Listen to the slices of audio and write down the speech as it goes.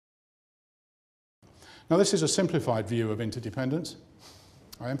Now this is a simplified view of interdependence.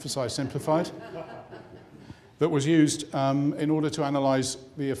 I emphasize simplified. That was used in order to analyse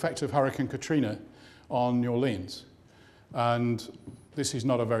the effect of Hurricane Katrina on New Orleans. And this is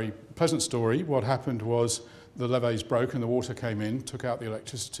not a very pleasant story. What happened was the levees broke and the water came in, took out the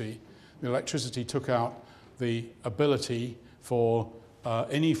electricity. The electricity took out the ability for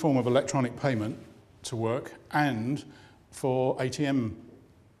any form of electronic payment to work and for ATM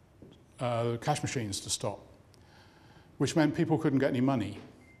cash machines to stop, which meant people couldn't get any money.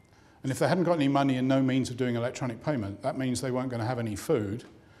 And if they hadn't got any money and no means of doing electronic payment, that means they weren't going to have any food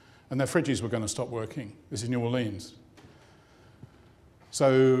and their fridges were going to stop working. This is New Orleans.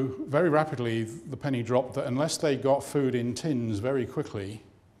 So very rapidly, the penny dropped that unless they got food in tins very quickly,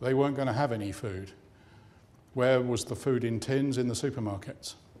 they weren't going to have any food. Where was the food in tins? In the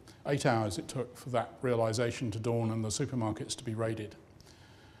supermarkets. 8 hours it took for that realization to dawn and the supermarkets to be raided.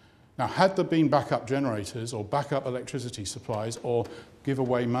 Now, had there been backup generators or backup electricity supplies or give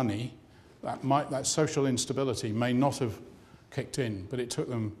away money, that social instability may not have kicked in, but it took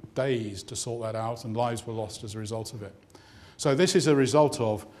them days to sort that out and lives were lost as a result of it. So this is a result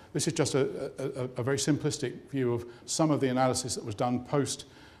of, this is just a very simplistic view of some of the analysis that was done post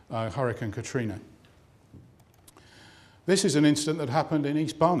Hurricane Katrina. This is an incident that happened in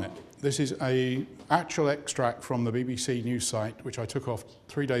East Barnet. This is an actual extract from the BBC news site, which I took off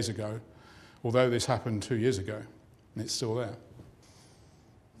 3 days ago, although this happened 2 years ago, and it's still there.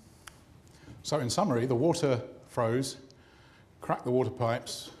 So in summary, the water froze, cracked the water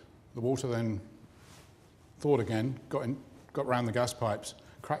pipes, the water then thawed again, got around the gas pipes,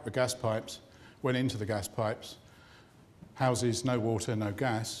 cracked the gas pipes, went into the gas pipes, houses, no water, no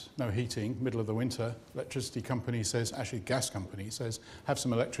gas, no heating, middle of the winter. Electricity company says, actually gas company says, have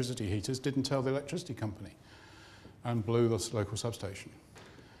some electricity heaters, didn't tell the electricity company, and blew the local substation.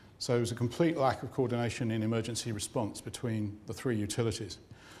 So it was a complete lack of coordination in emergency response between the three utilities.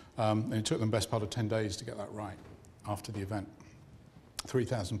 And it took them best part of 10 days to get that right after the event.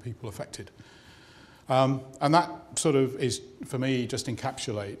 3,000 people affected. And that sort of is, for me, just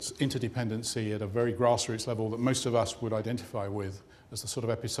encapsulates interdependency at a very grassroots level that most of us would identify with as the sort of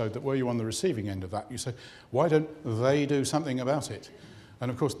episode that were you on the receiving end of that? You say, why don't they do something about it? And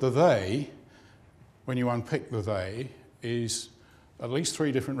of course, the they, when you unpick the they, is at least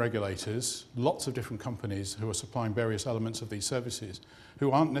 3 different regulators, lots of different companies who are supplying various elements of these services,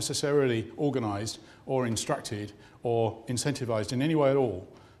 who aren't necessarily organised or instructed or incentivised in any way at all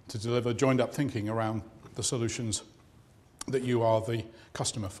to deliver joined-up thinking around the solutions that you are the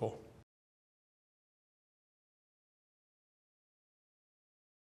customer for.